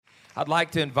I'd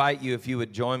like to invite you, if you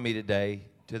would join me today,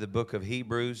 to the book of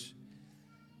Hebrews.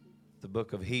 The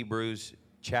book of Hebrews,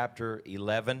 chapter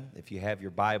 11, if you have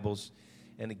your Bibles.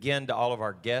 And again, to all of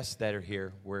our guests that are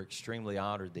here, we're extremely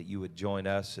honored that you would join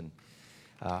us. And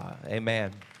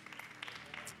amen.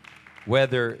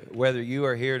 Whether you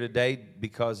are here today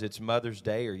because it's Mother's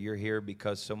Day or you're here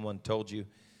because someone told you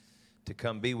to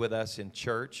come be with us in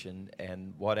church,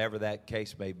 and whatever that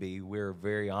case may be, we're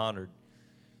very honored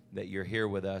that you're here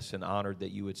with us and honored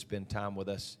that you would spend time with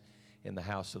us in the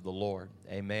house of the Lord.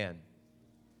 Amen.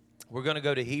 We're going to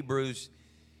go to Hebrews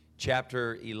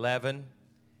chapter 11,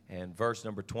 and verse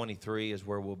number 23 is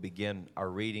where we'll begin our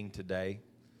reading today.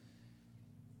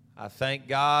 I thank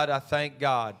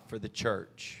God for the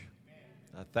church.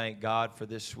 I thank God for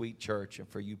this sweet church and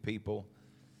for you people.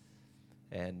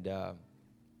 And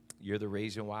you're the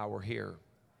reason why we're here.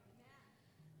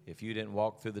 If you didn't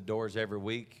walk through the doors every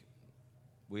week,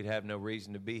 we'd have no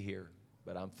reason to be here.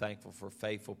 But I'm thankful for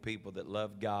faithful people that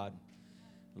love God,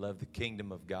 love the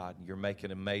kingdom of God. You're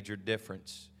making a major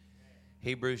difference.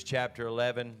 Hebrews chapter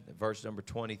 11, verse number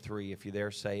 23. If you're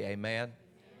there, say amen. Amen.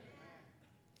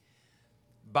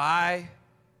 By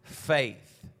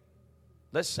faith.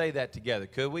 Let's say that together,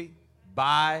 could we?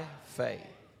 By faith.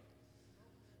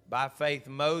 By faith,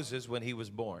 Moses, when he was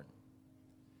born,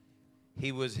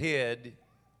 he was hid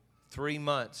 3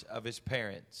 months of his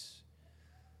parents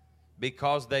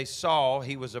because they saw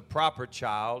he was a proper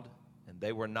child and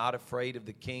they were not afraid of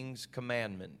the king's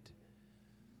commandment.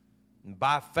 And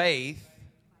by faith,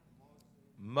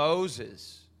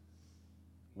 Moses,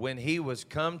 when he was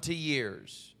come to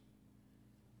years,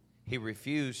 he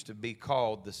refused to be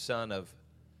called the son of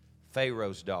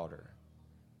Pharaoh's daughter,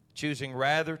 choosing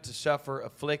rather to suffer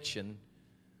affliction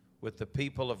with the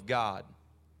people of God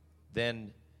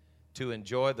than to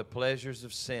enjoy the pleasures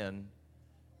of sin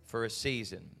for a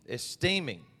season,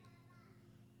 esteeming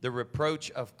the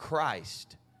reproach of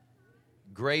Christ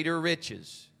greater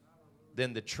riches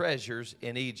than the treasures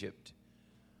in Egypt.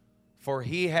 For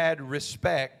he had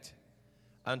respect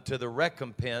unto the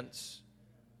recompense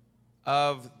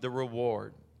of the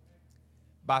reward.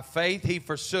 By faith he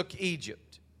forsook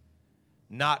Egypt,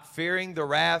 not fearing the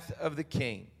wrath of the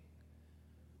king,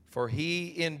 for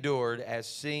he endured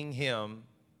as seeing him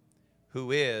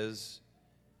who is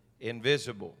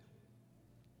invisible.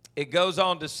 It goes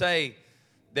on to say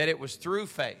that it was through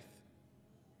faith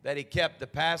that he kept the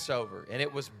Passover, and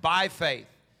it was by faith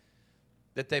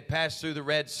that they passed through the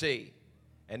Red Sea,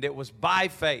 and it was by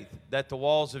faith that the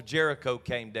walls of Jericho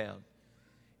came down.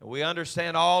 And we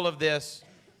understand all of this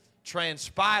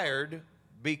transpired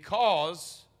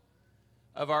because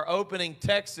of our opening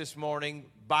text this morning.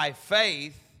 By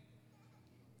faith,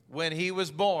 when he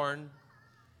was born,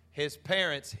 his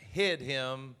parents hid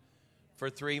him for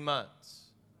 3 months.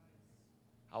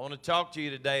 I want to talk to you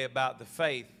today about the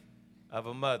faith of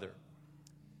a mother.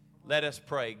 Let us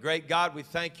pray. Great God, we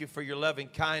thank you for your loving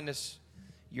kindness,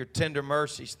 your tender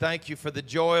mercies. Thank you for the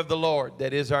joy of the Lord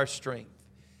that is our strength.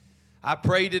 I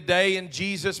pray today in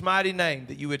Jesus' mighty name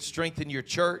that you would strengthen your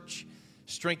church,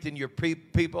 strengthen your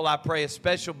people. I pray a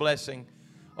special blessing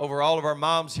over all of our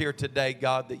moms here today,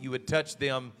 God, that you would touch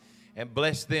them and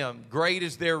bless them. Great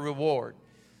is their reward.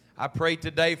 I pray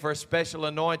today for a special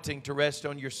anointing to rest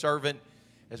on your servant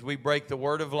as we break the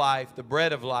word of life, the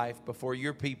bread of life before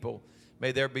your people.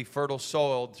 May there be fertile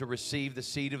soil to receive the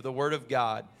seed of the word of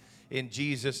God. In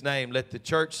Jesus' name, let the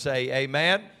church say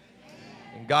amen. Amen.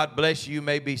 And God bless you. You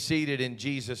may be seated in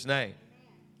Jesus' name.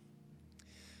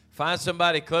 Find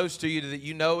somebody close to you that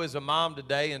you know is a mom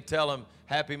today and tell them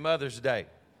Happy Mother's Day.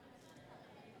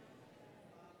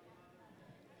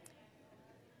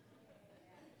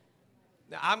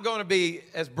 Now, I'm going to be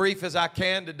as brief as I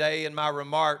can today in my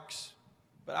remarks,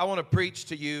 but I want to preach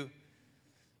to you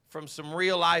from some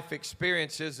real life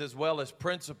experiences as well as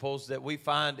principles that we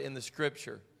find in the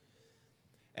Scripture.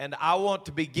 And I want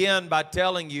to begin by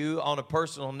telling you on a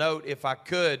personal note, if I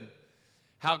could,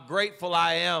 how grateful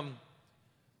I am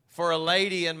for a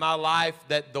lady in my life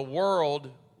that the world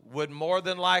would more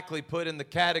than likely put in the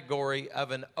category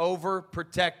of an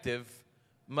overprotective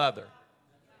mother.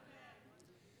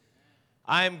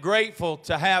 I am grateful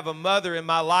to have a mother in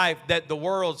my life that the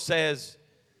world says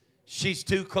she's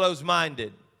too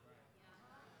close-minded.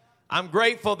 I'm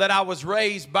grateful that I was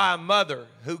raised by a mother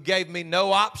who gave me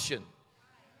no option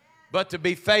but to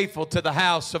be faithful to the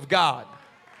house of God.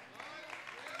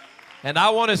 And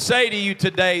I want to say to you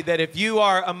today that if you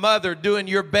are a mother doing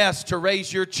your best to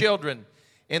raise your children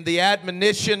in the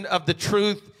admonition of the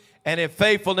truth and in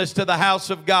faithfulness to the house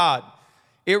of God,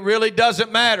 it really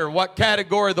doesn't matter what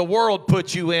category the world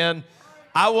puts you in.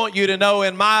 I want you to know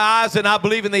in my eyes, and I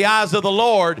believe in the eyes of the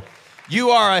Lord,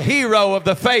 You are a hero of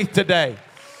the faith today.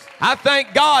 I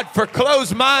thank God for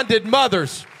closed-minded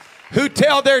mothers who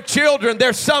tell their children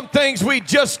there's some things we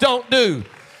just don't do.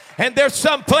 And there's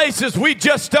some places we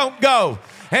just don't go.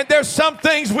 And there's some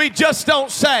things we just don't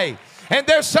say. And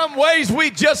there's some ways we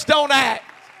just don't act.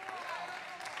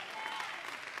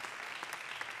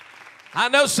 I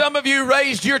know some of you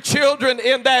raised your children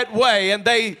in that way and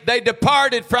they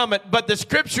departed from it. But the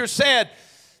scripture said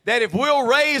that if we'll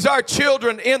raise our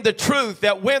children in the truth,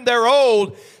 that when they're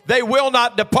old, they will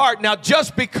not depart. Now,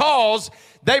 just because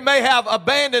they may have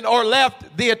abandoned or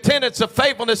left the attendance of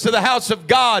faithfulness to the house of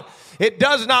God, it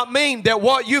does not mean that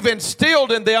what you've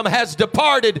instilled in them has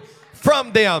departed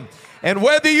from them. And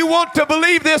whether you want to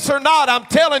believe this or not, I'm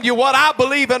telling you what I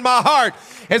believe in my heart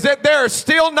is that there are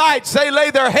still nights they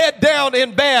lay their head down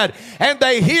in bed and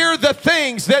they hear the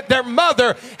things that their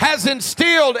mother has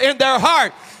instilled in their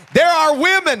heart. There are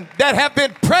women that have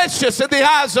been precious in the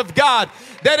eyes of God,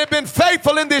 that have been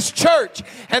faithful in this church,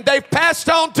 and they've passed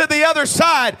on to the other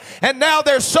side, and now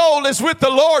their soul is with the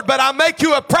Lord. But I make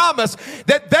you a promise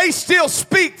that they still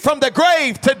speak from the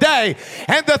grave today,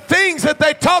 and the things that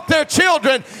they taught their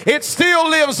children, it still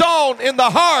lives on in the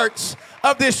hearts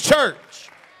of this church.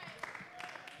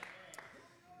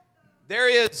 There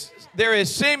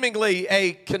is seemingly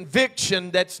a conviction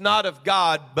that's not of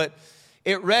God, but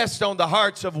it rests on the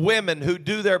hearts of women who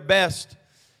do their best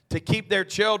to keep their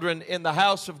children in the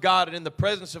house of God and in the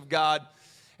presence of God.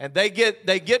 And they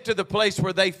get to the place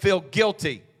where they feel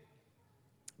guilty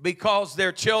because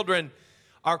their children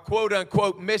are quote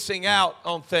unquote missing out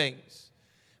on things.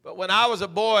 But when I was a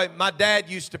boy, my dad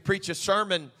used to preach a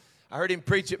sermon. I heard him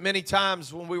preach it many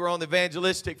times when we were on the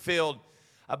evangelistic field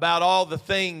about all the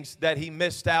things that he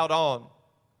missed out on.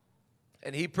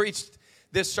 And he preached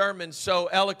this sermon so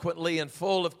eloquently and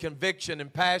full of conviction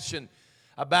and passion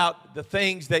about the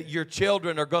things that your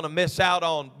children are going to miss out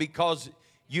on because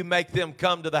you make them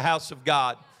come to the house of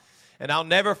God. And I'll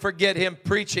never forget him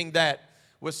preaching that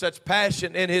with such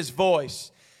passion in his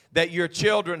voice, that your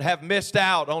children have missed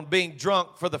out on being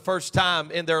drunk for the first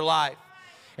time in their life.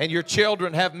 And your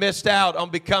children have missed out on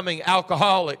becoming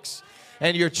alcoholics.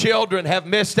 And your children have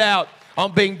missed out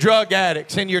on being drug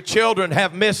addicts, and your children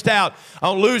have missed out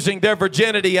on losing their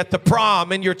virginity at the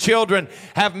prom, and your children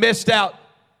have missed out.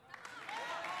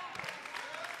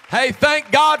 Hey, thank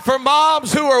God for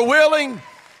moms who are willing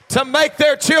to make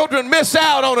their children miss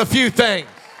out on a few things.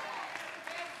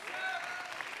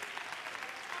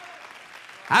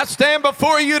 I stand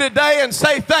before you today and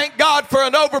say thank God for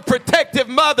an overprotective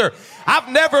mother. I've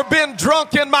never been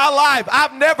drunk in my life.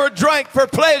 I've never drank for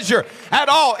pleasure at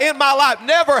all in my life.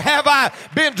 Never have I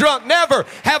been drunk. Never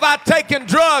have I taken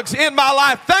drugs in my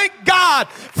life. Thank God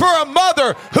for a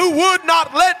mother who would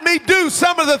not let me do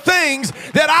some of the things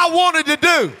that I wanted to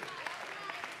do.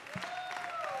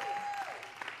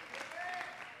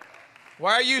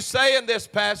 Why are you saying this,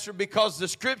 Pastor? Because the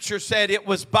scripture said it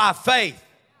was by faith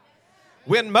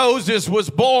when Moses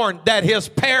was born that his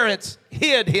parents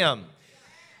hid him.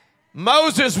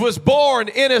 Moses was born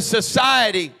in a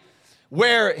society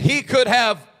where he could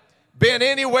have been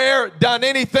anywhere, done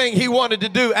anything he wanted to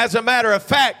do. As a matter of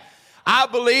fact, I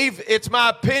believe, it's my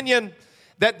opinion,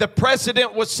 that the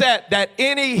precedent was set that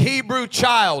any Hebrew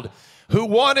child who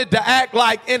wanted to act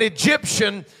like an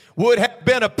Egyptian would have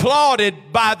been applauded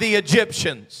by the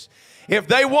Egyptians. If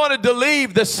they wanted to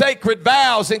leave the sacred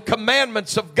vows and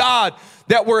commandments of God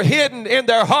that were hidden in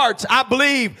their hearts, I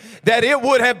believe that it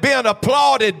would have been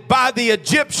applauded by the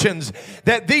Egyptians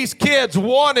that these kids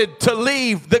wanted to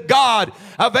leave the God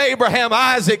of Abraham,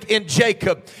 Isaac, and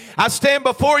Jacob. I stand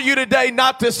before you today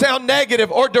not to sound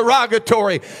negative or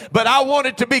derogatory, but I want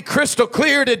it to be crystal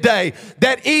clear today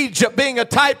that Egypt, being a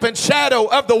type and shadow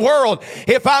of the world,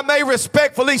 if I may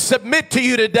respectfully submit to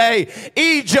you today,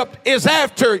 Egypt is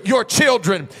after your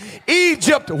children.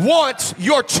 Egypt wants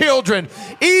your children.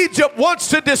 Egypt wants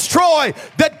to destroy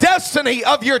the destiny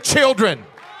of your children.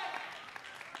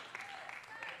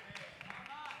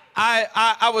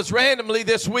 I was randomly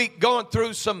this week going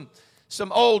through some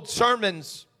old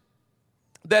sermons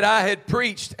that I had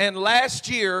preached, and last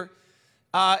year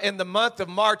in the month of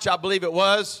March, I believe it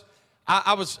was,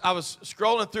 I was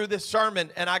scrolling through this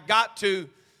sermon, and I got to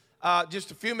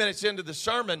just a few minutes into the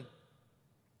sermon,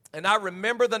 and I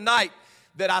remember the night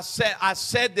that I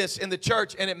said this in the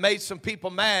church, and it made some people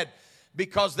mad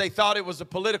because they thought it was a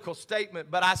political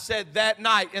statement. But I said that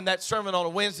night in that sermon on a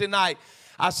Wednesday night,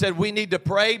 I said we need to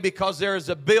pray because there is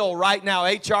a bill right now,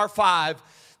 H.R. 5,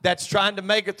 that's trying to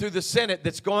make it through the Senate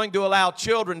that's going to allow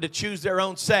children to choose their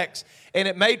own sex. And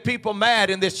it made people mad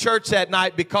in this church that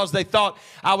night because they thought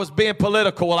I was being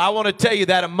political. Well, I want to tell you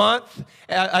that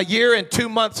a year and 2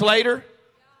 months later,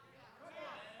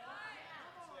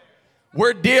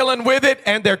 we're dealing with it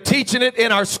and they're teaching it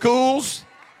in our schools.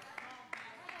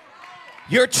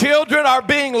 Your children are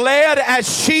being led as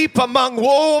sheep among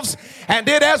wolves, and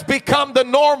it has become the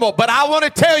normal. But I want to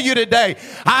tell you today,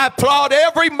 I applaud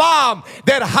every mom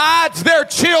that hides their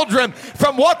children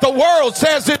from what the world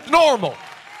says is normal.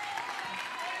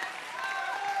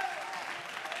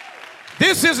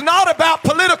 This is not about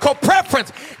political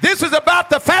preference. This is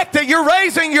about the fact that you're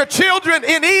raising your children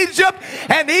in Egypt,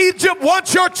 and Egypt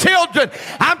wants your children.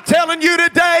 I'm telling you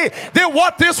today that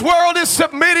what this world is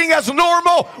submitting as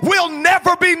normal will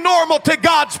never be normal to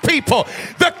God's people.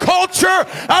 The culture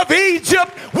of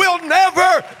Egypt will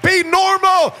never be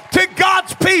normal to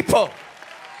God's people.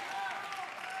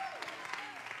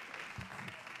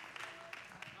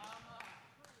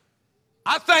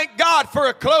 I thank God for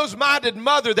a closed-minded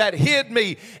mother that hid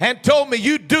me and told me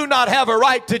you do not have a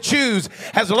right to choose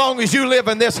as long as you live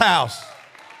in this house.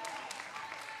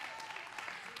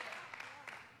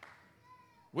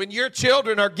 When your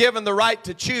children are given the right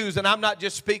to choose, and I'm not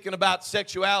just speaking about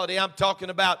sexuality, I'm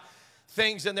talking about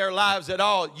things in their lives at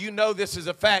all. You know this is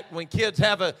a fact. When kids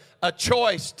have a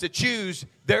choice to choose,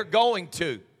 they're going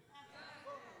to.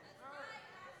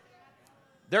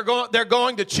 They're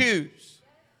going to choose.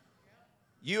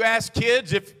 You ask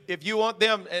kids if you want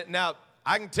them. Now,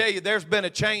 I can tell you there's been a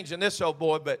change in this old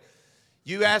boy, but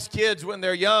you ask kids when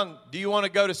they're young, do you want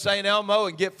to go to St. Elmo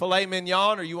and get filet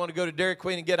mignon, or you want to go to Dairy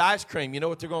Queen and get ice cream? You know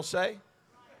what they're going to say?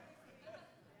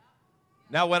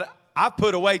 Now, when I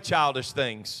put away childish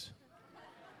things,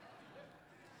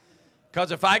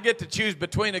 because if I get to choose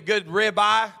between a good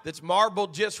ribeye that's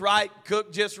marbled just right,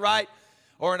 cooked just right,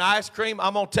 or an ice cream,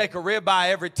 I'm going to take a ribeye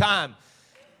every time.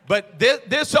 But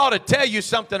this ought to tell you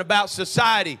something about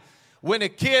society. When a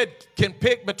kid can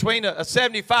pick between a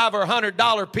 $75 or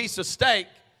 $100 piece of steak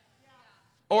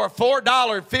or a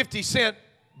 $4.50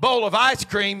 bowl of ice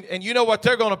cream, and you know what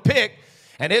they're going to pick,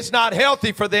 and it's not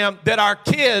healthy for them, that our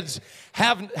kids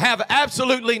have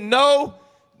absolutely no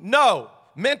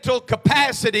mental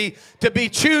capacity to be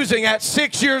choosing at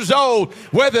 6 years old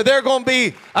whether they're going to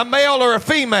be a male or a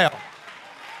female.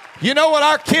 You know what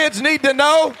our kids need to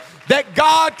know? That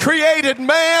God created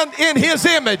man in His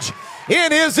image.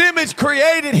 In His image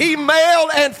created He male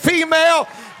and female.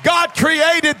 God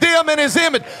created them in His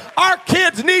image. Our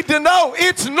kids need to know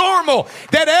it's normal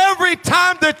that every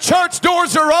time the church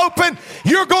doors are open,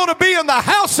 you're going to be in the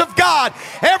house of God.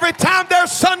 Every time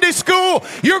there's Sunday school,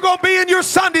 you're going to be in your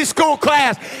Sunday school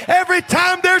class. Every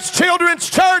time there's children's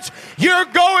church, you're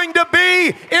going to be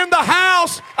in the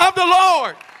house of the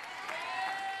Lord.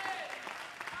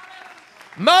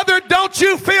 Mother, don't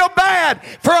you feel bad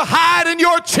for hiding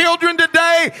your children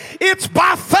today. It's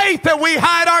by faith that we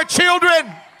hide our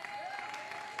children.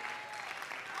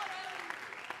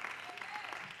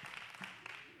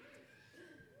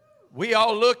 We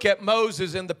all look at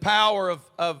Moses and the power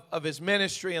of his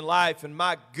ministry and life, and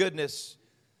my goodness,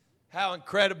 how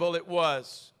incredible it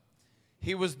was.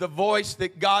 He was the voice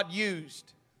that God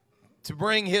used to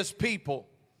bring His people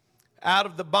out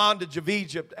of the bondage of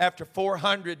Egypt after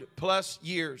 400 plus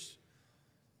years.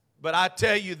 But I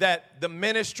tell you that the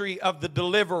ministry of the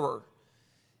deliverer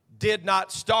did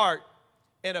not start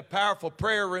in a powerful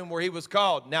prayer room where he was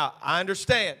called. Now, I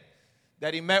understand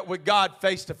that he met with God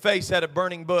face to face at a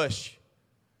burning bush.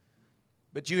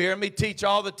 But you hear me teach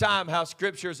all the time how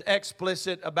Scripture is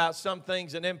explicit about some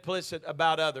things and implicit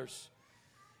about others.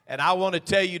 And I want to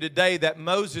tell you today that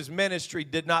Moses' ministry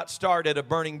did not start at a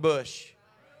burning bush.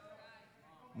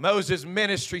 Moses'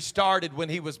 ministry started when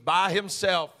he was by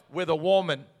himself with a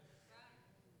woman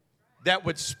that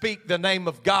would speak the name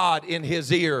of God in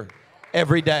his ear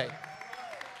every day.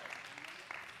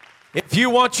 If you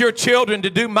want your children to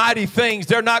do mighty things,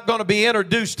 they're not going to be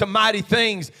introduced to mighty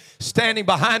things standing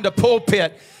behind a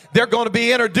pulpit. They're going to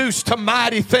be introduced to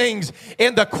mighty things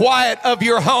in the quiet of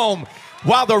your home,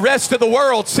 while the rest of the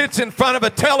world sits in front of a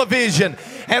television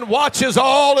and watches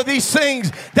all of these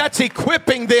things that's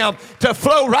equipping them to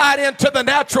flow right into the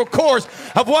natural course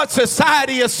of what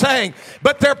society is saying.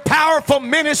 But their powerful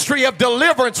ministry of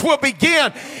deliverance will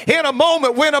begin in a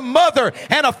moment when a mother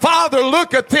and a father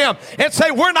look at them and say,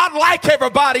 we're not like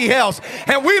everybody else,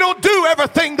 and we don't do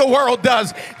everything the world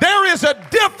does. There is a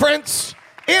difference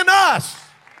in us.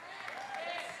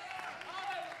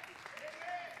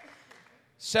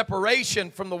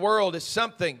 Separation from the world is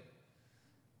something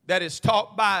that is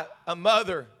taught by a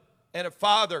mother and a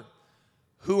father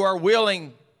who are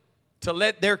willing to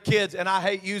let their kids, and I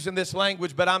hate using this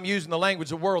language, but I'm using the language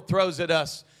the world throws at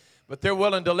us, but they're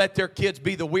willing to let their kids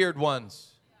be the weird ones.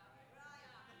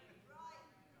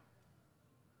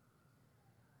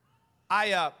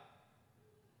 I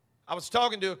was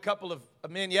talking to a couple of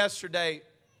men yesterday.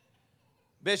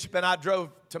 Bishop and I drove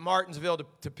to Martinsville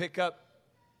to pick up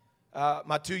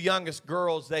my two youngest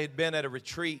girls. They had been at a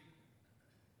retreat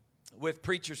with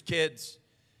preachers' kids.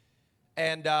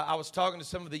 And I was talking to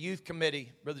some of the youth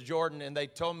committee, Brother Jordan, and they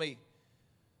told me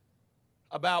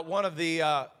about one of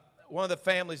the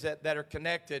families that are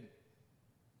connected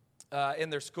in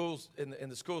their schools, in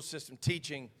the school system,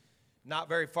 teaching not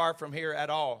very far from here at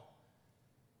all.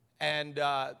 And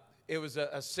it was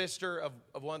a sister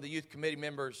of one of the youth committee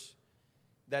members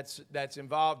that's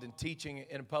involved in teaching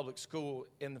in a public school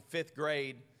in the 5th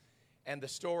grade. And the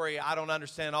story, I don't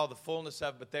understand all the fullness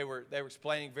of it, but they were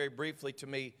explaining very briefly to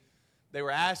me. They were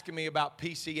asking me about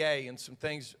PCA and some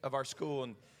things of our school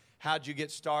and how'd you get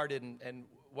started and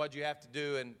what'd you have to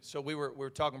do. And so we were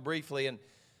talking briefly, and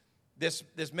this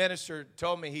minister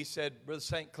told me, he said, Brother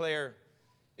St.Clair,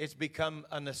 it's become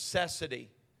a necessity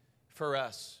for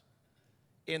us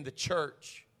in the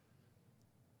church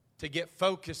to get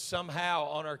focused somehow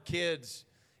on our kids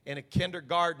in a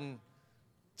kindergarten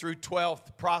through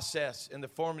 12th process in the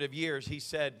formative years. He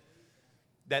said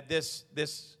that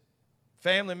this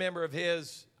family member of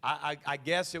his, I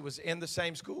guess it was in the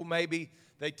same school maybe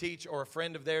they teach, or a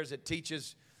friend of theirs that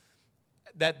teaches,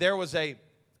 that there was a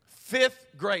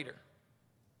 5th grader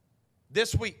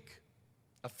this week,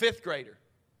 a 5th grader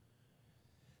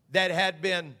that had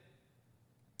been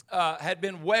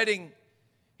wetting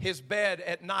his bed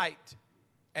at night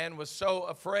and was so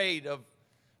afraid of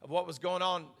what was going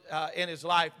on in his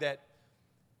life that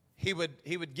he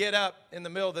would get up in the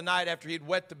middle of the night after he'd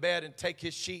wet the bed and take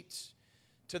his sheets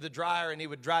to the dryer and he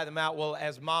would dry them out. Well,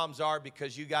 as moms are,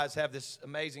 because you guys have this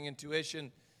amazing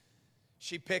intuition,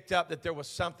 she picked up that there was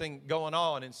something going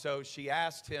on, and so she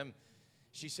asked him,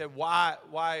 she said, why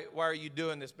are you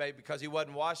doing this, babe? Because he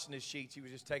wasn't washing his sheets, he was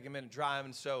just taking them in and drying them.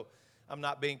 And so I'm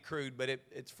not being crude, but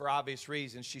it's for obvious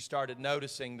reasons. She started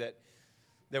noticing that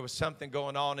there was something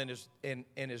going on in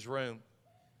his room.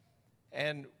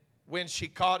 And when she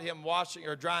caught him washing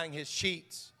or drying his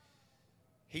sheets,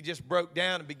 he just broke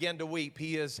down and began to weep.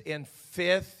 He is in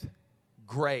 5th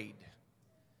grade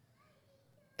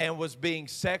and was being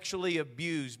sexually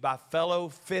abused by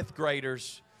fellow 5th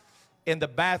graders in the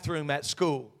bathroom at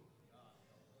school.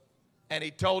 And he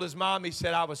told his mom, he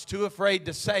said, I was too afraid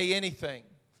to say anything.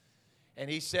 And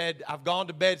he said, I've gone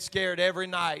to bed scared every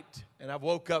night, and I've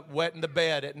woke up wet in the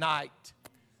bed at night.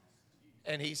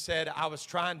 And he said, I was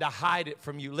trying to hide it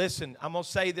from you. Listen, I'm going to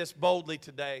say this boldly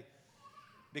today,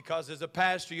 because as a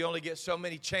pastor, you only get so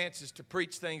many chances to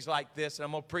preach things like this, and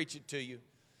I'm going to preach it to you.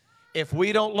 If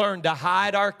we don't learn to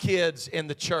hide our kids in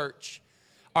the church,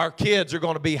 our kids are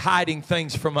going to be hiding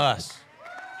things from us.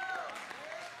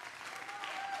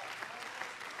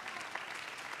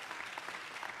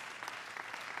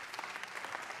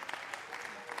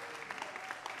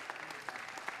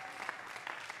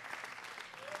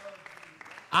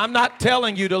 I'm not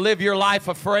telling you to live your life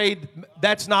afraid.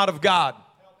 That's not of God.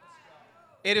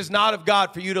 It is not of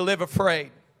God for you to live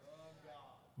afraid.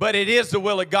 But it is the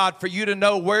will of God for you to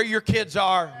know where your kids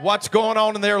are, what's going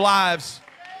on in their lives.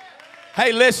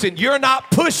 Hey, listen, you're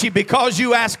not pushy because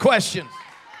you ask questions.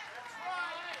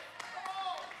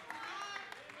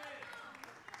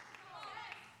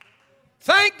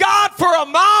 Thank God for a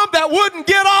mom that wouldn't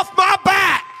get off my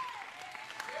back.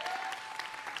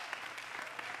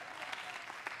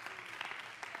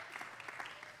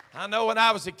 I know when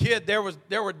I was a kid, there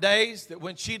were days that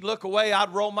when she'd look away,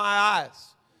 I'd roll my eyes.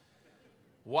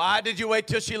 Why did you wait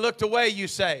till she looked away, you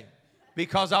say?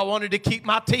 Because I wanted to keep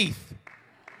my teeth.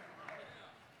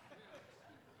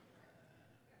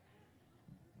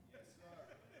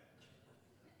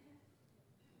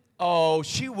 Oh,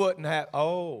 she wouldn't have.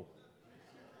 Oh.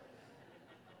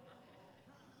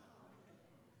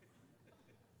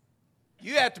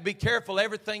 You have to be careful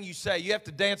everything you say. You have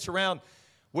to dance around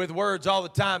with words all the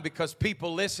time because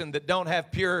people listen that don't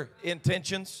have pure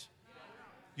intentions.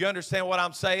 You understand what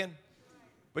I'm saying?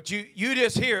 But you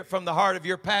just hear it from the heart of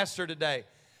your pastor today.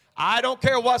 I don't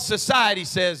care what society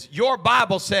says. Your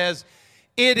Bible says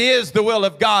it is the will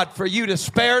of God for you to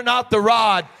spare not the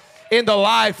rod in the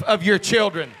life of your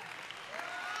children.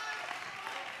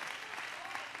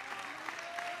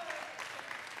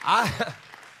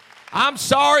 I'm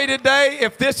sorry today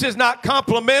if this is not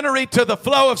complimentary to the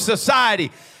flow of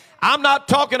society. I'm not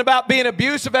talking about being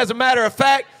abusive. As a matter of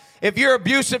fact, if you're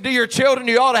abusive to your children,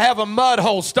 you ought to have a mud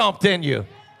hole stomped in you.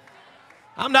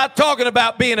 I'm not talking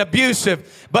about being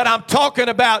abusive, but I'm talking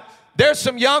about there's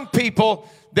some young people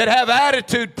that have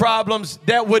attitude problems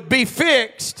that would be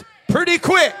fixed pretty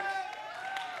quick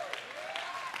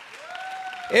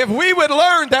if we would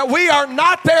learn that we are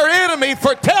not their enemy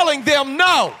for telling them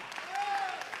no.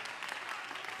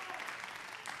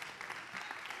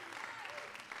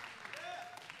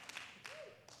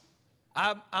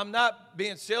 I'm not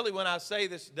being silly when I say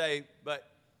this today, but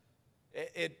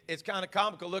it's kind of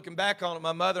comical looking back on it.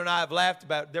 My mother and I have laughed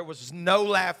about it. There was no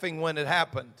laughing when it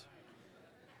happened.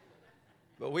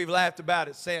 But we've laughed about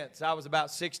it since. I was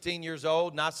about 16 years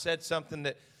old, and I said something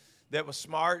that was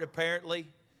smart, apparently.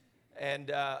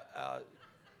 And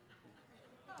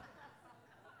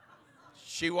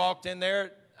she walked in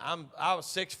there. I was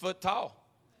 6 foot tall.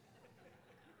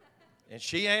 And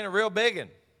she ain't a real big one.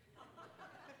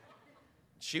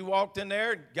 She walked in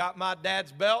there and got my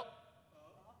dad's belt.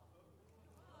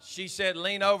 She said,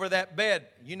 lean over that bed.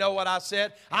 You know what I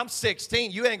said? I'm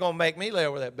 16. You ain't going to make me lay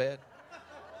over that bed.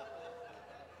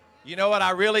 You know what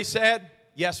I really said?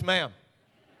 Yes, ma'am.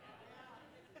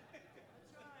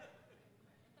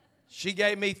 She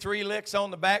gave me 3 licks on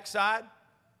the backside.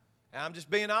 And I'm just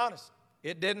being honest.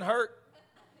 It didn't hurt.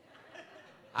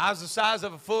 I was the size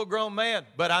of a full-grown man,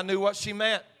 but I knew what she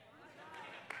meant.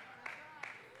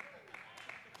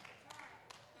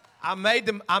 I made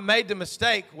the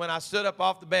mistake when I stood up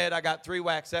off the bed. I got 3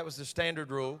 whacks. That was the standard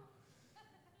rule.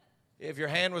 If your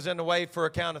hand was in the way for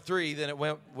a count of 3, then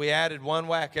we added 1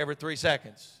 whack every 3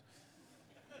 seconds.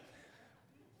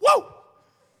 Whoa!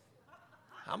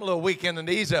 I'm a little weak in the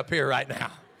knees up here right now.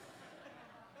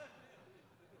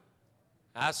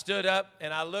 I stood up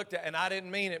and I looked at, and I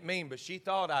didn't mean it mean, but she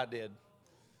thought I did.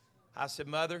 I said,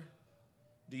 Mother,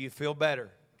 do you feel better?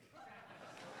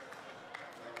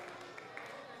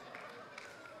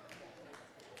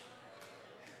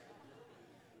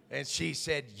 And she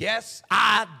said, yes,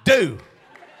 I do.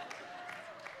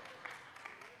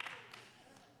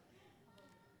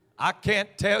 I can't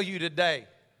tell you today,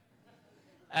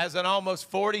 as an almost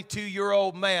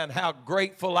 42-year-old man, how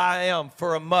grateful I am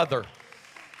for a mother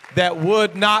that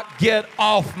would not get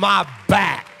off my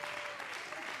back.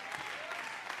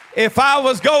 If I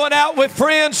was going out with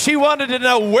friends, she wanted to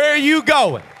know, where are you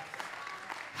going?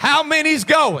 How many's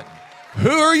going? Who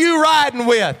are you riding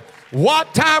with?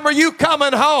 What time are you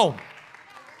coming home?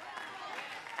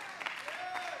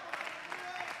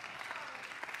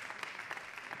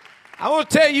 I want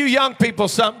to tell you young people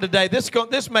something today.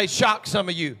 This may shock some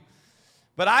of you.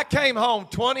 But I came home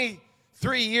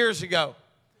 23 years ago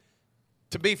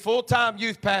to be full-time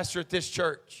youth pastor at this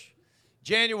church.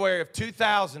 January of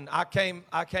 2000, I came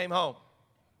home.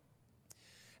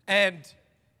 And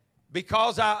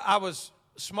because I was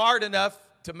smart enough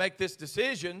to make this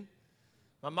decision,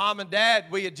 my mom and dad,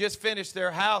 we had just finished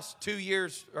their house 2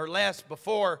 years or less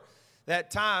before that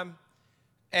time.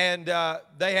 And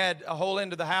they had a whole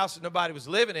end of the house that nobody was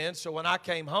living in. So when I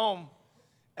came home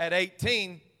at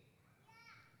 18,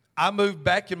 I moved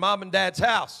back in mom and dad's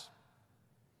house.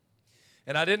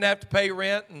 And I didn't have to pay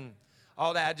rent and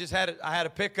all that. I had a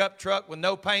pickup truck with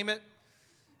no payment.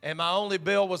 And my only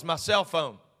bill was my cell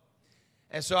phone.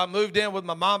 And so I moved in with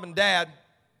my mom and dad.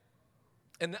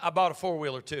 And I bought a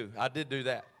 4-wheeler too. I did do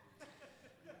that.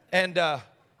 And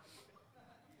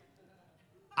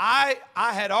I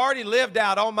had already lived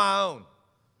out on my own.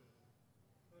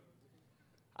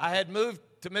 I had moved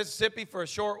to Mississippi for a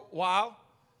short while.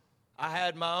 I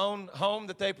had my own home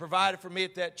that they provided for me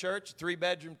at that church,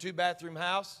 3-bedroom, 2-bathroom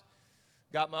house.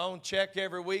 Got my own check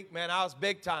every week. Man, I was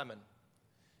big timing.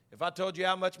 If I told you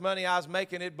how much money I was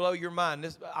making, it'd blow your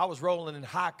mind. I was rolling in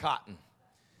high cotton.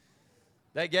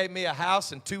 They gave me a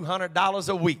house and $200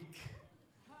 a week.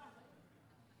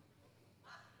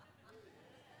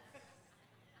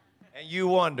 And you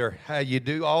wonder how you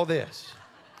do all this.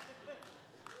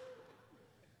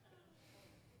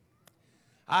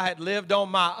 I had lived on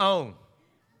my own.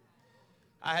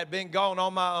 I had been gone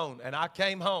on my own, and I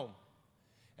came home.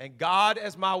 And God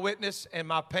as my witness and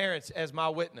my parents as my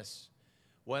witness.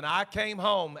 When I came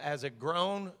home as a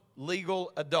grown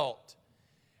legal adult,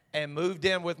 and moved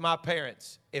in with my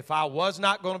parents, if I was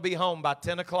not going to be home by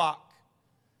 10 o'clock,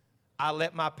 I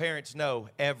let my parents know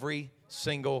every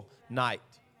single night.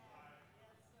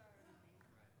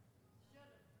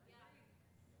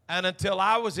 And until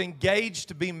I was engaged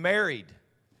to be married,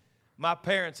 my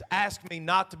parents asked me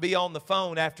not to be on the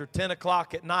phone after 10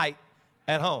 o'clock at night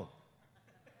at home.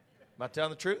 Am I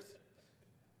telling the truth?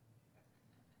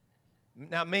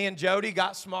 Now, me and Jody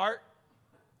got smart.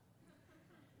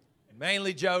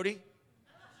 Mainly Jody.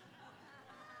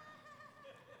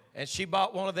 And she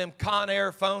bought one of them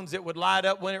Conair phones that would light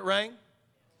up when it rang.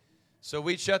 So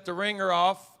we shut the ringer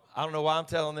off. I don't know why I'm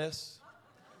telling this.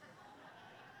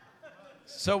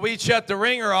 So we shut the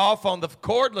ringer off on the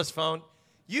cordless phone.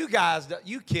 You guys,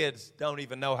 you kids don't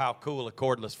even know how cool a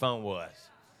cordless phone was.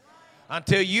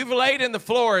 Until you've laid in the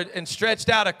floor and stretched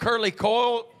out a curly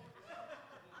coil.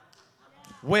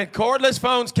 When cordless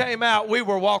phones came out, we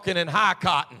were walking in high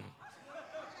cotton.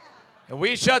 And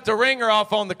we shut the ringer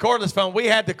off on the cordless phone. We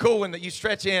had the cool one that you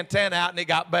stretch the antenna out and it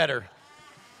got better.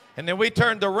 And then we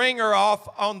turned the ringer off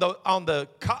on the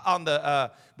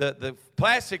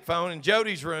plastic phone in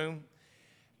Jody's room.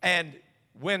 And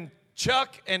when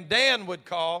Chuck and Dan would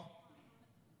call,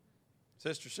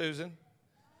 Sister Susan,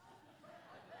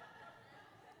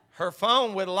 her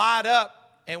phone would light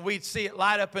up and we'd see it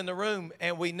light up in the room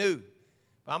and we knew.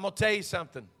 But I'm going to tell you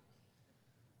something.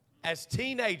 As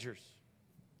teenagers,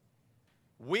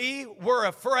 we were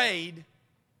afraid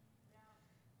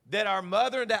that our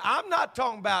mother and dad, I'm not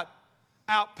talking about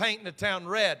out painting the town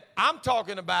red. I'm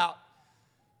talking about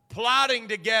plotting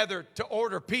together to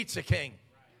order Pizza King.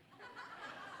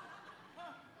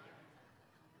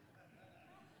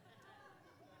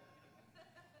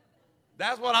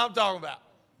 That's what I'm talking about.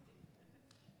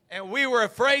 And we were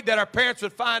afraid that our parents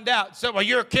would find out. So, well,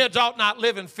 your kids ought not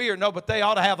live in fear. No, but they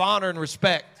ought to have honor and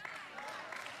respect.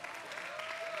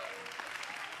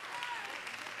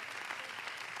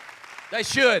 They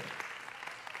should.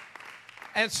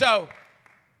 And so,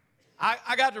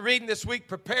 I got to reading this week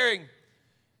preparing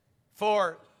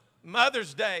for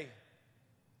Mother's Day.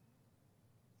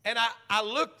 And I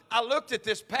looked at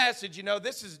this passage. You know,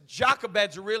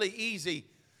 Jochebed's a really easy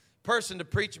person to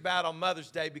preach about on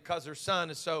Mother's Day because her son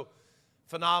is so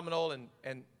phenomenal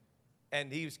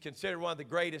and he was considered one of the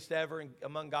greatest ever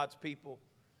among God's people.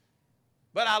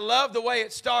 But I love the way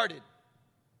it started.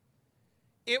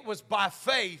 It was by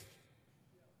faith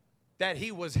that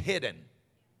he was hidden.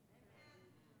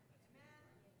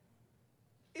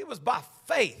 It was by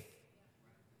faith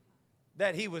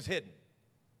that he was hidden.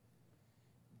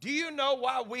 Do you know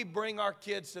why we bring our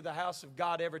kids to the house of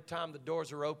God every time the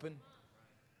doors are open?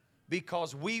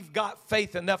 Because we've got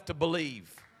faith enough to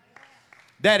believe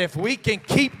that if we can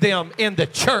keep them in the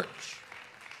church,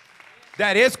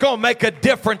 that it's going to make a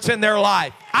difference in their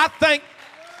life. I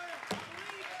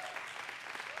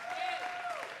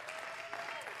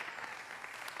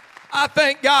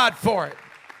thank God for it.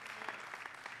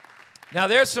 Now,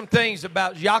 there's some things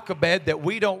about Jochebed that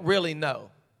we don't really know.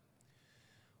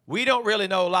 We don't really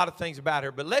know a lot of things about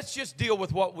her, but let's just deal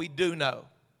with what we do know.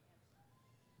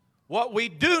 What we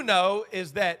do know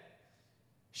is that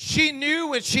she knew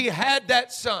when she had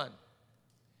that son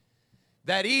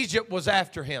that Egypt was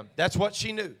after him. That's what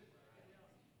she knew.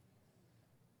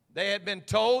 They had been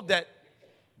told that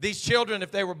these children,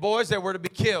 if they were boys, they were to be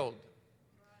killed.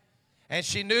 And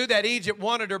she knew that Egypt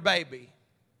wanted her baby.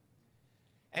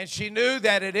 And she knew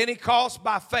that at any cost,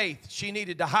 by faith, she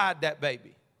needed to hide that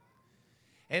baby.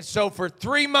 And so for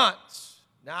 3 months,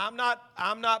 now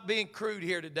I'm not being crude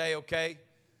here today, okay?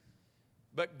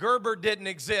 But Gerber didn't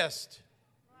exist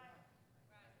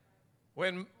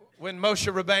when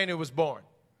Moshe Rabbeinu was born,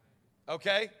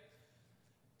 okay?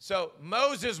 So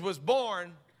Moses was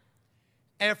born,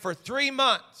 and for 3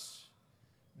 months,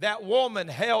 that woman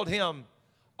held him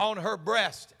on her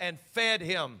breast and fed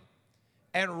him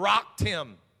and rocked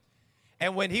him.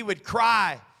 And when he would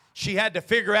cry, she had to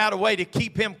figure out a way to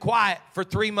keep him quiet for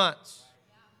 3 months.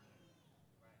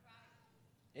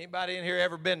 Anybody in here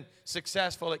ever been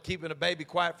successful at keeping a baby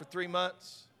quiet for 3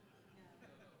 months?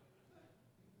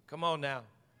 Come on now.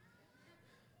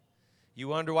 You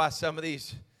wonder why some of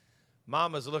these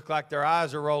mamas look like their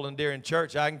eyes are rolling during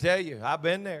church. I can tell you, I've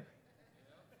been there.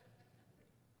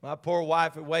 My poor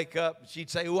wife would wake up and she'd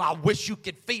say, "Oh, I wish you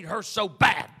could feed her so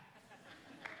bad."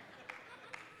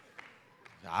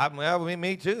 Well,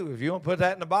 me too. If you want to put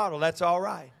that in the bottle, that's all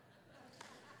right.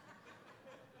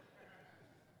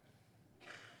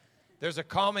 There's a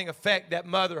calming effect, that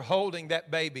mother holding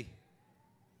that baby.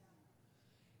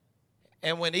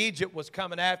 And when Egypt was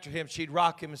coming after him, she'd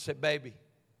rock him and say, "Baby,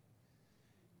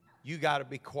 you got to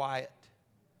be quiet.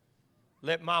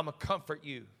 Let mama comfort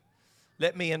you.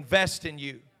 Let me invest in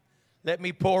you. Let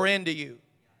me pour into you."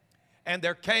 And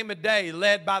there came a day,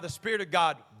 led by the Spirit of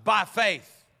God, by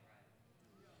faith,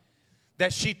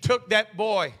 that she took that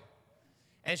boy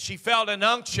and she felt an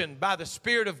unction by the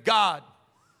Spirit of God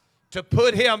to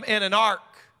put him in an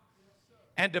ark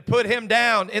and to put him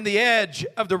down in the edge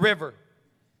of the river.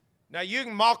 Now, you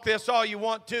can mock this all you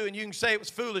want to, and you can say it was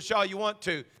foolish all you want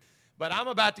to, but I'm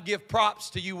about to give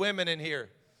props to you women in here.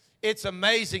 It's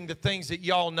amazing the things that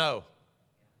y'all know.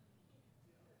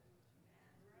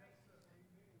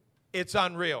 It's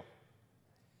unreal.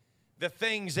 the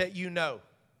things that you know.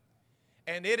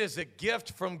 And it is a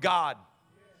gift from God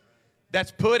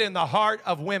that's put in the heart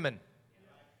of women.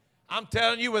 I'm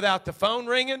telling you, without the phone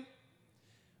ringing,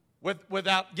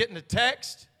 without getting a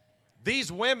text,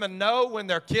 these women know when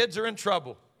their kids are in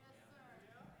trouble.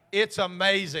 It's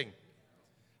amazing.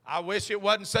 I wish it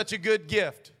wasn't such a good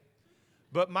gift,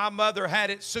 but my mother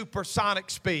had it supersonic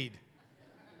speed.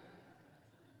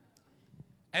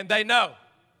 And they know.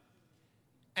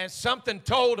 And something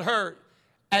told her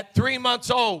at 3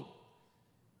 months old,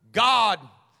 God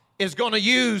is going to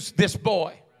use this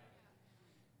boy.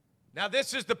 Now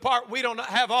this is the part we don't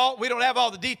have all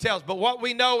the details, but what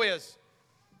we know is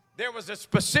there was a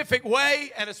specific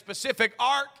way and a specific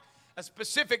ark, a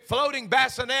specific floating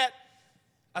bassinet,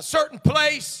 a certain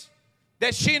place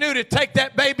that she knew to take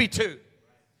that baby to.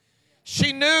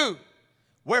 She knew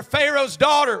where Pharaoh's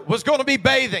daughter was going to be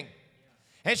bathing.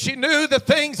 And she knew the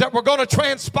things that were going to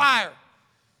transpire.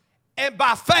 And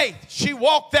by faith, she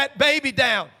walked that baby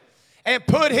down and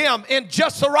put him in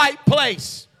just the right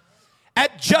place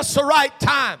at just the right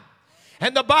time.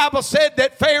 And the Bible said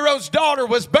that Pharaoh's daughter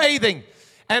was bathing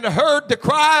and heard the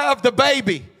cry of the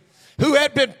baby who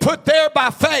had been put there by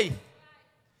faith.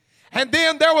 And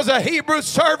then there was a Hebrew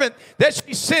servant that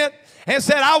she sent and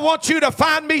said, I want you to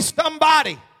find me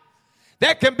somebody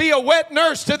that can be a wet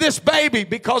nurse to this baby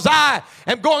because I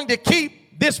am going to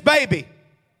keep this baby.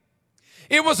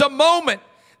 It was a moment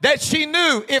that she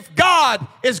knew if God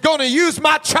is going to use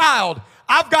my child,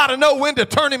 I've got to know when to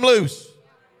turn him loose.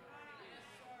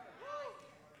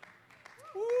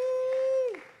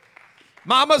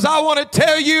 Mamas, I want to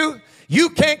tell you, you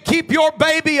can't keep your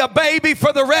baby a baby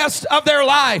for the rest of their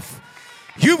life.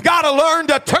 You've got to learn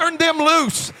to turn them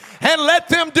loose and let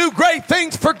them do great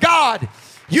things for God.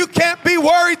 You can't be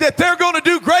worried that they're going to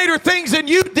do greater things than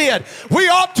you did. We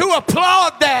ought to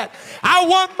applaud that. I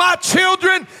want my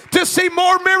children to see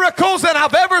more miracles than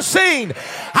I've ever seen.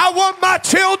 I want my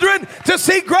children to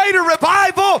see greater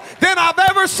revival than I've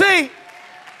ever seen.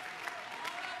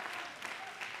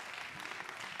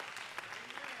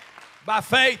 By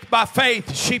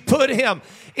faith, she put him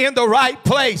in the right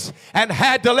place and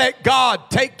had to let God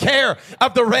take care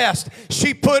of the rest.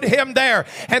 She put him there,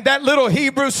 and that little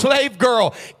Hebrew slave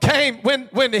girl came when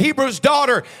Pharaoh's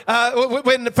daughter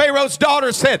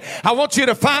said, I want you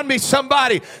to find me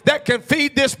somebody that can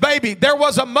feed this baby. There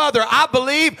was a mother. I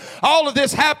believe all of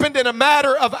this happened in a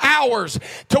matter of hours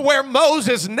to where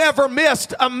Moses never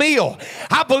missed a meal.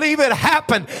 I believe it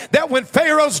happened that when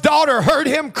Pharaoh's daughter heard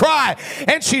him cry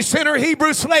and she sent her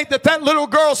Hebrew slave, that little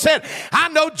girl said, I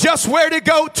know just where to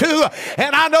go to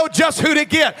and I know just who to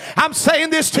get. I'm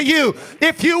saying this to you.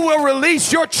 If you will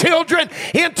release your children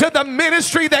into the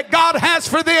ministry that God has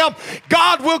for them,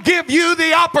 God will give you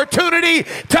the opportunity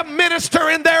to minister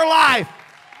in their life.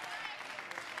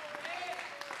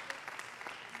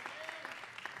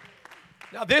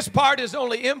 Now this part is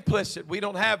only implicit. We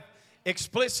don't have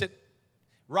explicit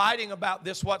writing about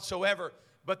this whatsoever.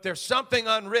 But there's something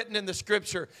unwritten in the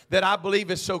scripture that I believe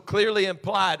is so clearly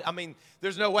implied. I mean,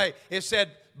 there's no way. It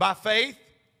said, by faith,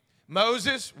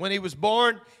 Moses, when he was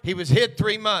born, he was hid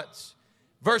 3 months.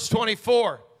 Verse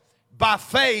 24, by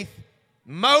faith,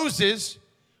 Moses,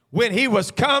 when he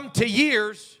was come to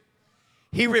years,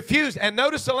 he refused. And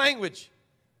notice the language.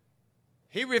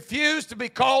 He refused to be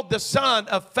called the son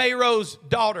of Pharaoh's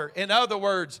daughter. In other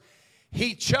words,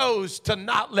 he chose to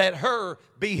not let her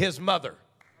be his mother.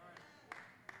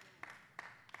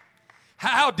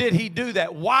 How did he do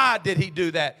that? Why did he do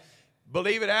that?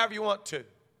 Believe it however you want to. Has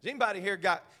anybody here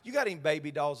got any baby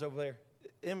dolls over there?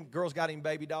 Them girls got any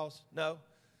baby dolls? No?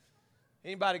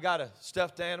 Anybody got a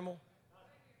stuffed animal?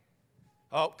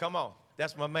 Oh, come on.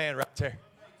 That's my man right there.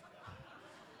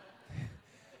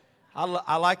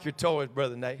 I like your toys,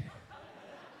 Brother Nate.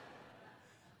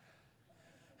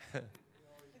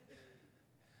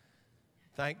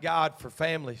 Thank God for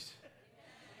families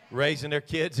raising their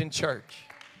kids in church.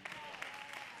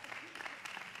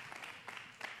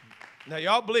 Now,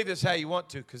 y'all believe this how you want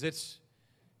to because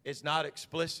it's not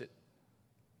explicit.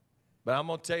 But I'm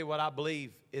going to tell you what I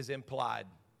believe is implied.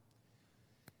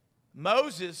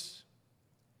 Moses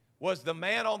was the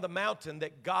man on the mountain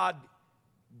that God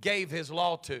gave his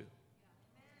law to.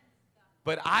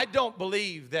 But I don't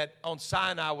believe that on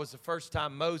Sinai was the first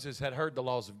time Moses had heard the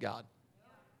laws of God.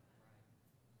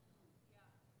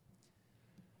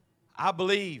 I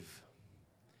believe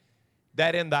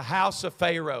that in the house of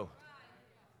Pharaoh,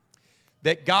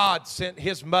 that God sent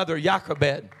his mother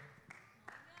Jochebed,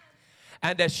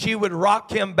 and that she would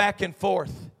rock him back and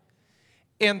forth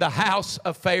in the house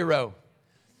of Pharaoh.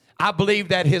 I believe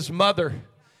that his mother,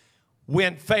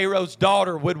 when Pharaoh's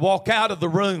daughter would walk out of the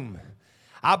room,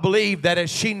 I believe that as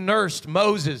she nursed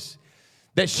Moses,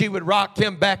 that she would rock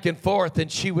him back and forth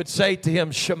and she would say to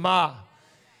him, Shema,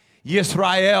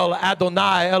 Yisrael,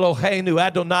 Adonai, Eloheinu,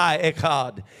 Adonai,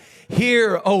 Echad.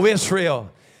 Hear, O Israel,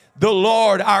 the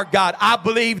Lord our God. I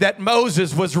believe that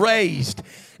Moses was raised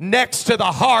next to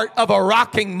the heart of a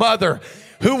rocking mother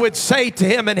who would say to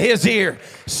him in his ear,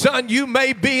 son, you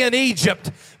may be in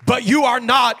Egypt, but you are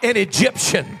not an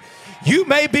Egyptian. You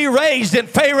may be raised in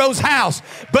Pharaoh's house,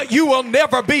 but you will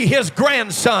never be his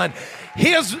grandson.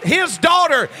 His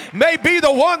daughter may be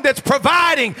the one that's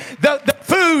providing the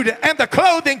food and the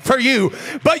clothing for you,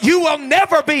 but you will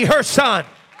never be her son.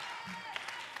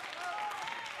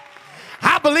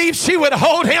 I believe she would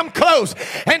hold him close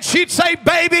and she'd say,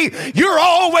 baby, you're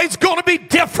always going to be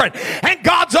different and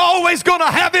God's always going to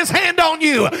have his hand on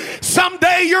you.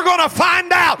 Someday you're going to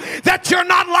find out that you're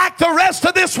not like the rest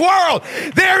of this world.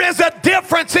 There is a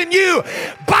difference in you.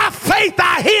 By faith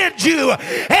I hid you,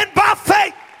 and by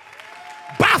faith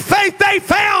they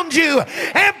found you,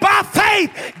 and by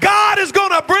faith God is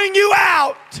going to bring you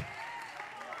out.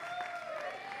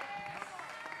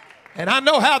 And I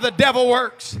know how the devil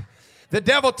works. The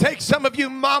devil takes some of you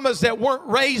mamas that weren't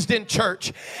raised in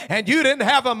church and you didn't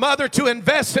have a mother to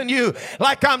invest in you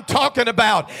like I'm talking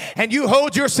about, and you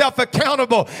hold yourself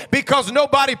accountable because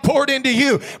nobody poured into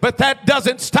you, but that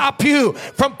doesn't stop you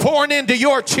from pouring into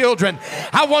your children.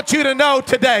 I want you to know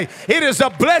today it is a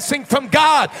blessing from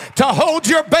God to hold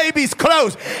your babies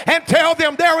close and tell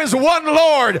them there is one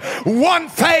Lord, one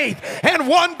faith, and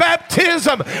one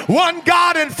baptism, one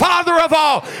God and Father of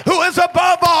all, who is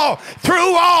above all,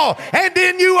 through all, and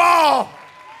in you all.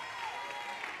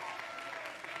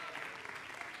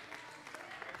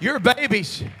 Your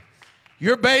babies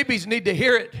need to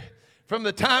hear it from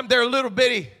the time they're little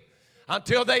bitty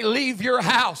until they leave your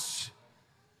house.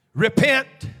 Repent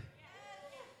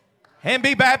and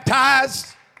be baptized,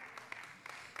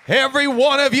 every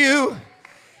one of you,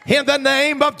 in the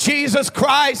name of Jesus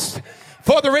Christ,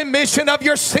 for the remission of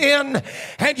your sin,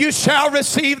 and you shall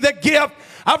receive the gift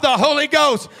of the Holy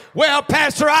Ghost. Well,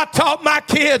 Pastor, I taught my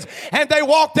kids and they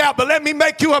walked out, but let me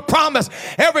make you a promise.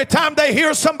 Every time they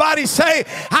hear somebody say,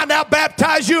 I now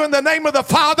baptize you in the name of the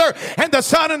Father and the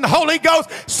Son and the Holy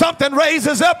Ghost, something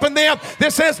raises up in them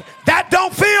that says, that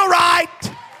don't feel right.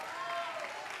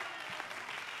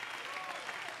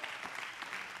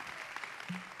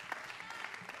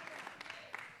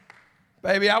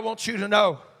 Baby, I want you to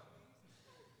know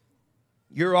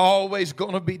you're always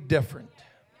going to be different.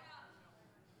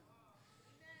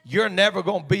 You're never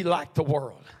going to be like the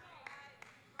world.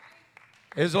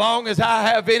 As long as I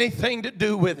have anything to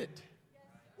do with it.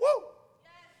 Woo!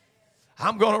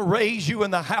 I'm going to raise you in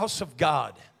the house of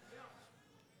God.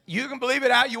 You can believe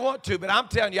it how you want to, but I'm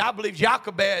telling you, I believe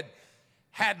Jochebed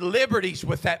had liberties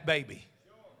with that baby.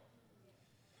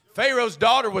 Pharaoh's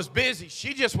daughter was busy.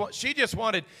 She just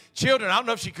wanted children. I don't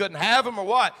know if she couldn't have them or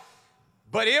what.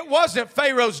 But it wasn't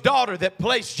Pharaoh's daughter that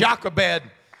placed Jochebed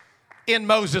in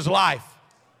Moses' life.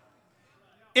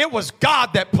 It was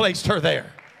God that placed her there.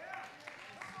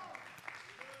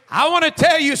 I want to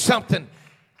tell you something.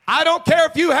 I don't care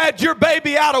if you had your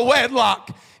baby out of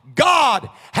wedlock. God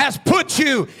has put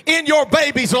you in your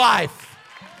baby's life.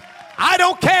 I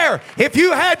don't care if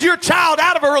you had your child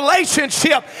out of a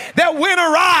relationship that went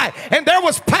awry and there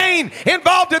was pain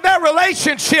involved in that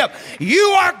relationship.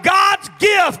 You are God's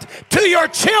gift to your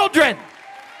children.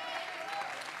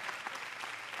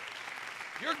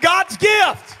 You're God's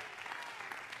gift.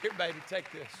 Here, baby,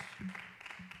 take this.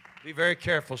 Be very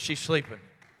careful. She's sleeping.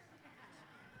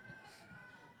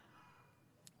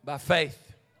 By faith,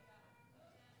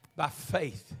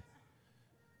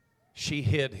 she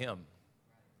hid him.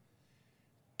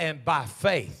 And by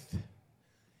faith,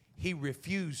 he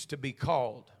refused to be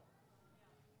called.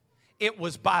 It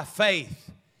was by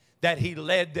faith that he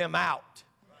led them out.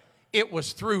 It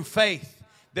was through faith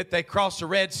that they crossed the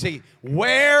Red Sea.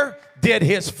 Where did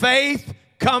his faith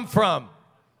come from?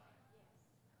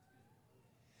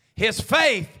 His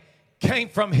faith came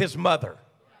from his mother.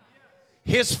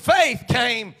 His faith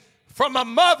came from a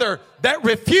mother that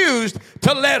refused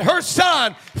to let her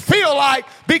son feel like,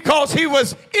 because he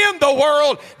was in the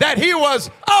world, that he was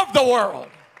of the world.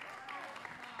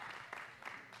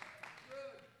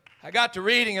 I got to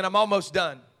reading, and I'm almost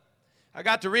done. I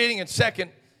got to reading in 2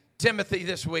 Timothy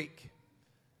this week.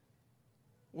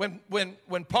 When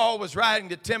Paul was writing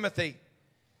to Timothy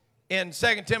in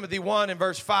 2 Timothy 1 and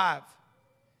verse 5,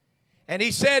 and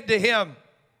he said to him,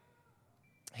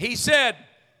 he said,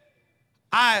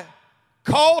 I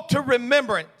call to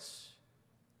remembrance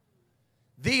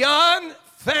the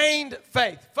unfeigned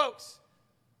faith. Folks,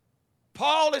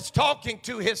 Paul is talking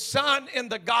to his son in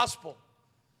the gospel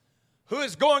who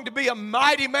is going to be a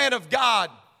mighty man of God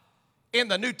in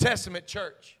the New Testament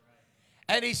church.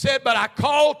 And he said, but I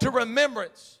call to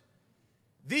remembrance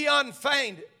the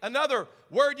unfeigned. Another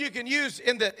word you can use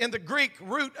in the Greek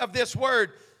root of this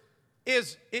word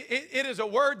is, it is a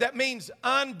word that means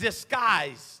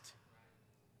undisguised.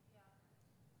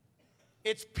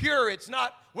 It's pure. It's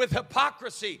not with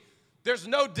hypocrisy. There's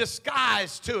no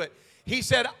disguise to it. He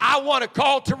said, I want to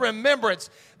call to remembrance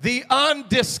the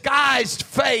undisguised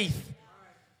faith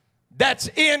that's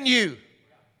in you,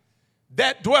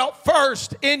 that dwelt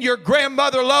first in your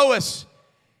grandmother Lois,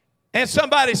 and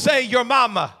somebody say your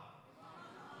mama,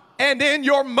 and in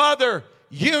your mother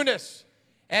Eunice.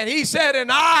 And he said,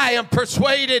 and I am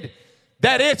persuaded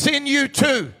that it's in you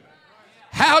too.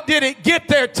 How did it get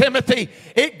there, Timothy?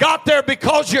 It got there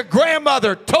because your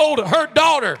grandmother told her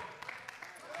daughter,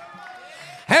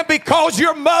 and because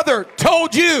your mother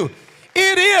told you.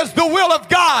 It is the will of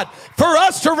God for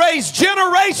us to raise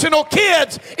generational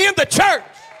kids in the church.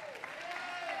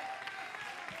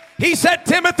 He said,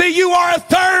 Timothy, you are a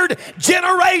third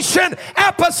generation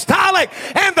apostolic,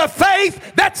 and the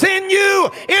faith that's in you,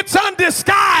 it's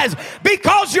undisguised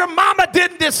because your mama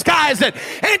didn't disguise it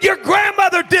and your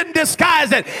grandmother didn't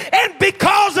disguise it, and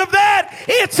because of that,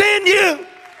 it's in you.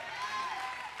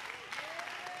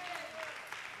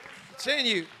 It's in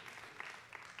you.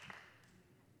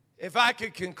 If I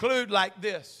could conclude like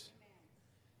this,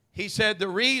 he said the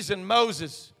reason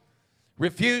Moses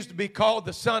refused to be called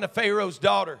the son of Pharaoh's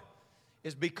daughter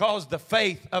is because the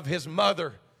faith of his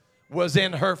mother was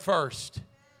in her first.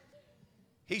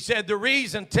 He said the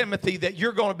reason, Timothy, that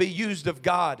you're going to be used of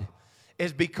God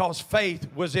is because faith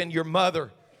was in your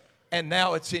mother and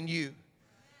now it's in you.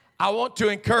 I want to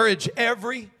encourage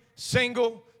every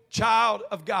single child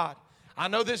of God. I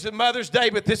know this is Mother's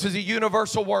Day, but this is a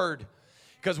universal word,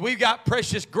 because we've got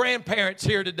precious grandparents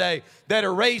here today that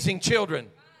are raising children.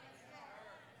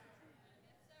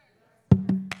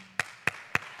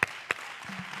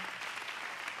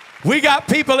 We got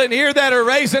people in here that are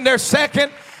raising their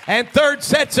second and third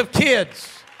sets of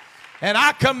kids. And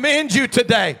I commend you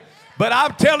today. But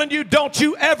I'm telling you, don't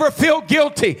you ever feel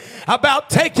guilty about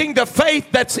taking the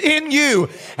faith that's in you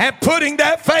and putting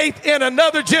that faith in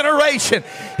another generation.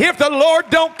 If the Lord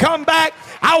don't come back,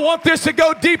 I want this to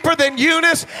go deeper than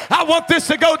Eunice. I want this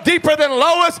to go deeper than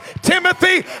Lois.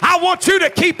 Timothy, I want you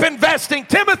to keep investing.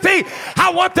 Timothy,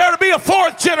 I want there to be a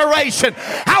fourth generation.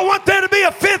 I want there to be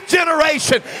a fifth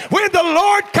generation. When the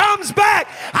Lord comes back,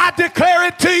 I declare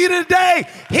it to you today,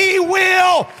 He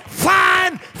will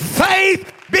find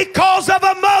faith because of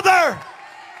a mother.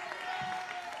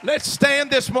 Let's stand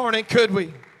this morning, could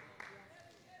we?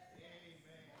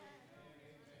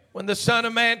 When the Son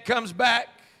of Man comes back,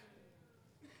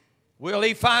 will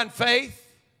He find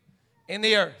faith in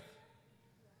the earth?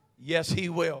 Yes, He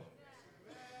will.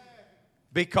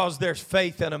 Because there's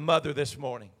faith in a mother this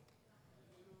morning.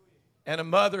 And a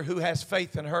mother who has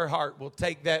faith in her heart will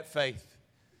take that faith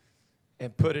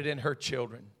and put it in her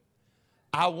children.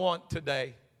 I want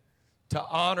today to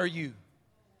honor you,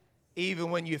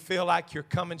 even when you feel like you're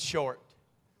coming short,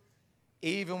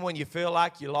 even when you feel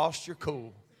like you lost your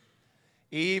cool,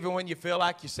 even when you feel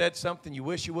like you said something you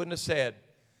wish you wouldn't have said.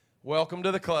 Welcome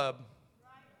to the club.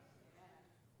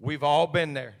 We've all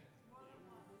been there.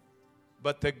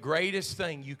 But the greatest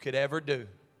thing you could ever do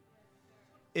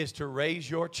is to raise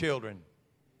your children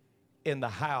in the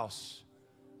house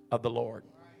of the Lord.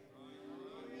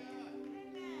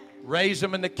 Raise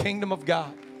them in the kingdom of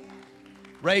God.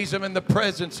 Raise them in the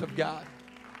presence of God.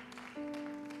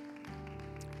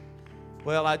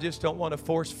 Well, I just don't want to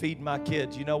force feed my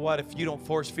kids. You know what? If you don't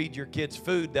force feed your kids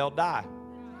food, they'll die.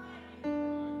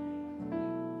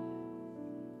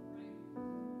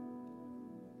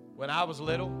 When I was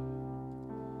little,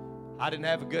 I didn't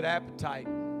have a good appetite.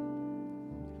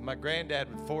 My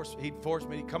granddad would force me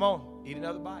to, come on, eat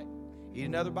another bite. Eat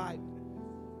another bite.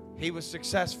 He was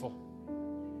successful.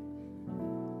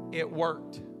 It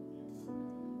worked.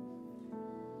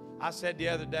 I said the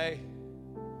other day,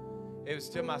 it was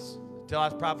till I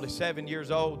was probably 7 years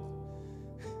old.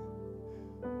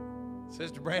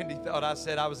 Sister Brandy thought I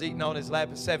said I was eating on his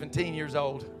lap at 17 years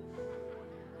old.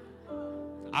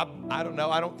 I don't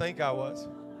know. I don't think I was.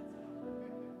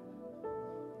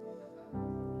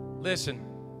 Listen,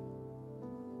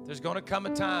 there's going to come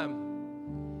a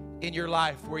time in your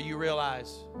life where you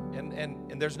realize,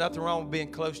 and there's nothing wrong with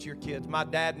being close to your kids. My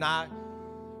dad and I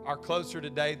are closer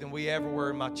today than we ever were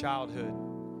in my childhood.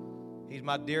 He's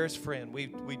my dearest friend.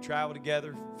 We travel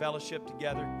together, fellowship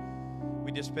together.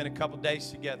 We just spent a couple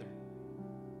days together.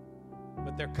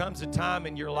 But there comes a time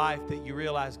in your life that you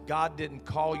realize God didn't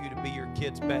call you to be your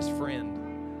kid's best friend.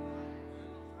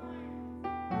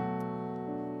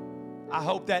 I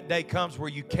hope that day comes where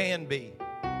you can be.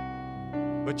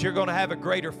 But you're going to have a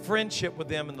greater friendship with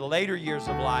them in the later years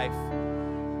of life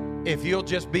if you'll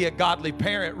just be a godly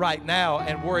parent right now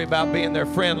and worry about being their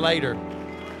friend later.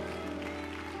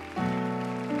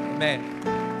 Amen.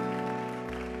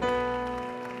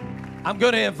 I'm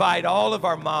going to invite all of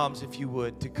our moms, if you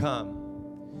would, to come.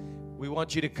 We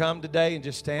want you to come today and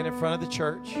just stand in front of the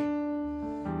church,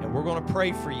 and we're going to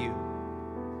pray for you.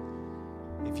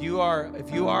 If you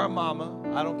are a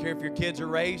mama, I don't care if your kids are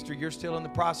raised or you're still in the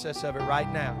process of it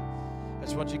right now. I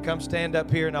just want you to come stand up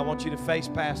here, and I want you to face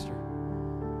Pastor.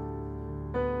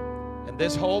 And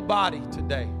this whole body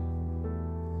today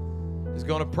is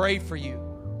going to pray for you,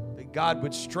 that God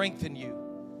would strengthen you.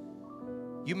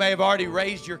 You may have already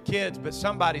raised your kids, but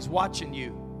somebody's watching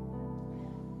you.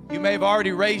 You may have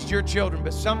already raised your children,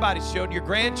 but somebody's children, your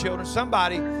grandchildren,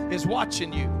 somebody is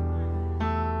watching you.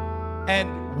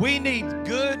 And we need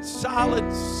good,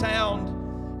 solid,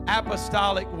 sound,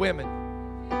 apostolic women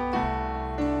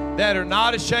that are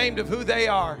not ashamed of who they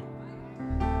are.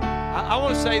 I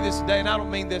want to say this today, and I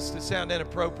don't mean this to sound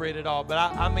inappropriate at all, but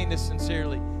I mean this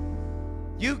sincerely.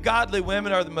 You godly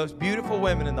women are the most beautiful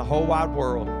women in the whole wide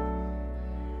world.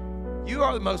 You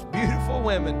are the most beautiful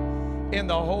women in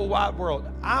the whole wide world.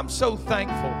 I'm so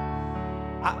thankful.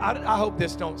 I hope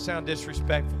this don't sound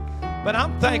disrespectful, but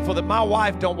I'm thankful that my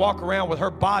wife don't walk around with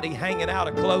her body hanging out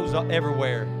of clothes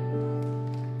everywhere.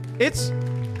 That's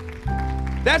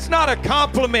not a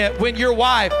compliment when your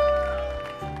wife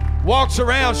walks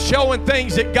around showing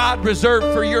things that God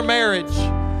reserved for your marriage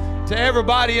to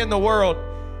everybody in the world.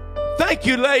 Thank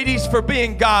you, ladies, for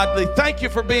being godly. Thank you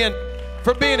for being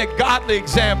a godly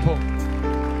example.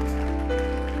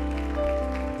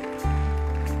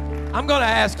 I'm going to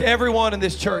ask everyone in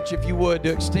this church, if you would,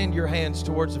 to extend your hands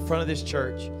towards the front of this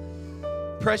church.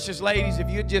 Precious ladies, if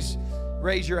you'd just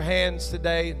raise your hands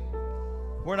today.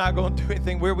 We're not going to do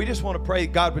anything weird. We just want to pray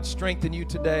God would strengthen you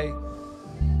today.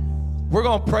 We're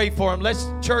going to pray for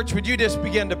them. Church, would you just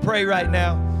begin to pray right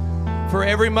now for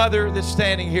every mother that's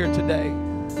standing here today?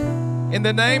 In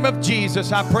the name of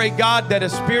Jesus, I pray, God, that a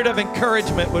spirit of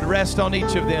encouragement would rest on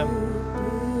each of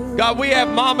them. God, we have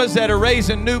mamas that are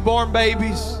raising newborn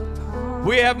babies.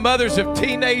 We have mothers of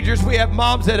teenagers. We have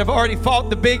moms that have already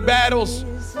fought the big battles.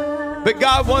 But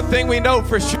God, one thing we know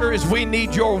for sure is we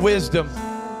need your wisdom.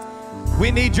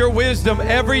 We need your wisdom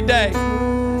every day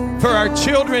for our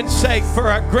children's sake, for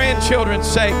our grandchildren's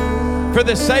sake, for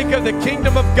the sake of the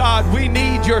kingdom of God. We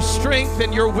need your strength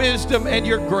and your wisdom and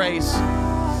your grace.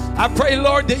 I pray,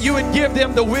 Lord, that you would give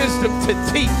them the wisdom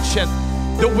to teach and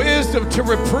the wisdom to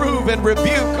reprove and rebuke,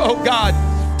 oh God,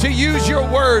 to use your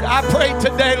word. I pray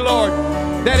today, Lord,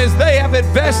 that as they have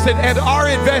invested and are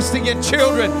investing in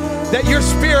children, that your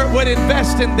spirit would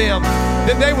invest in them,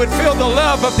 that they would feel the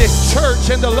love of this church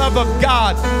and the love of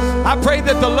God. I pray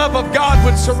that the love of God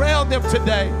would surround them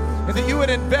today and that you would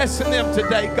invest in them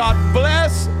today. God,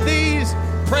 bless these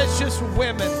precious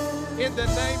women in the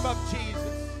name of Jesus.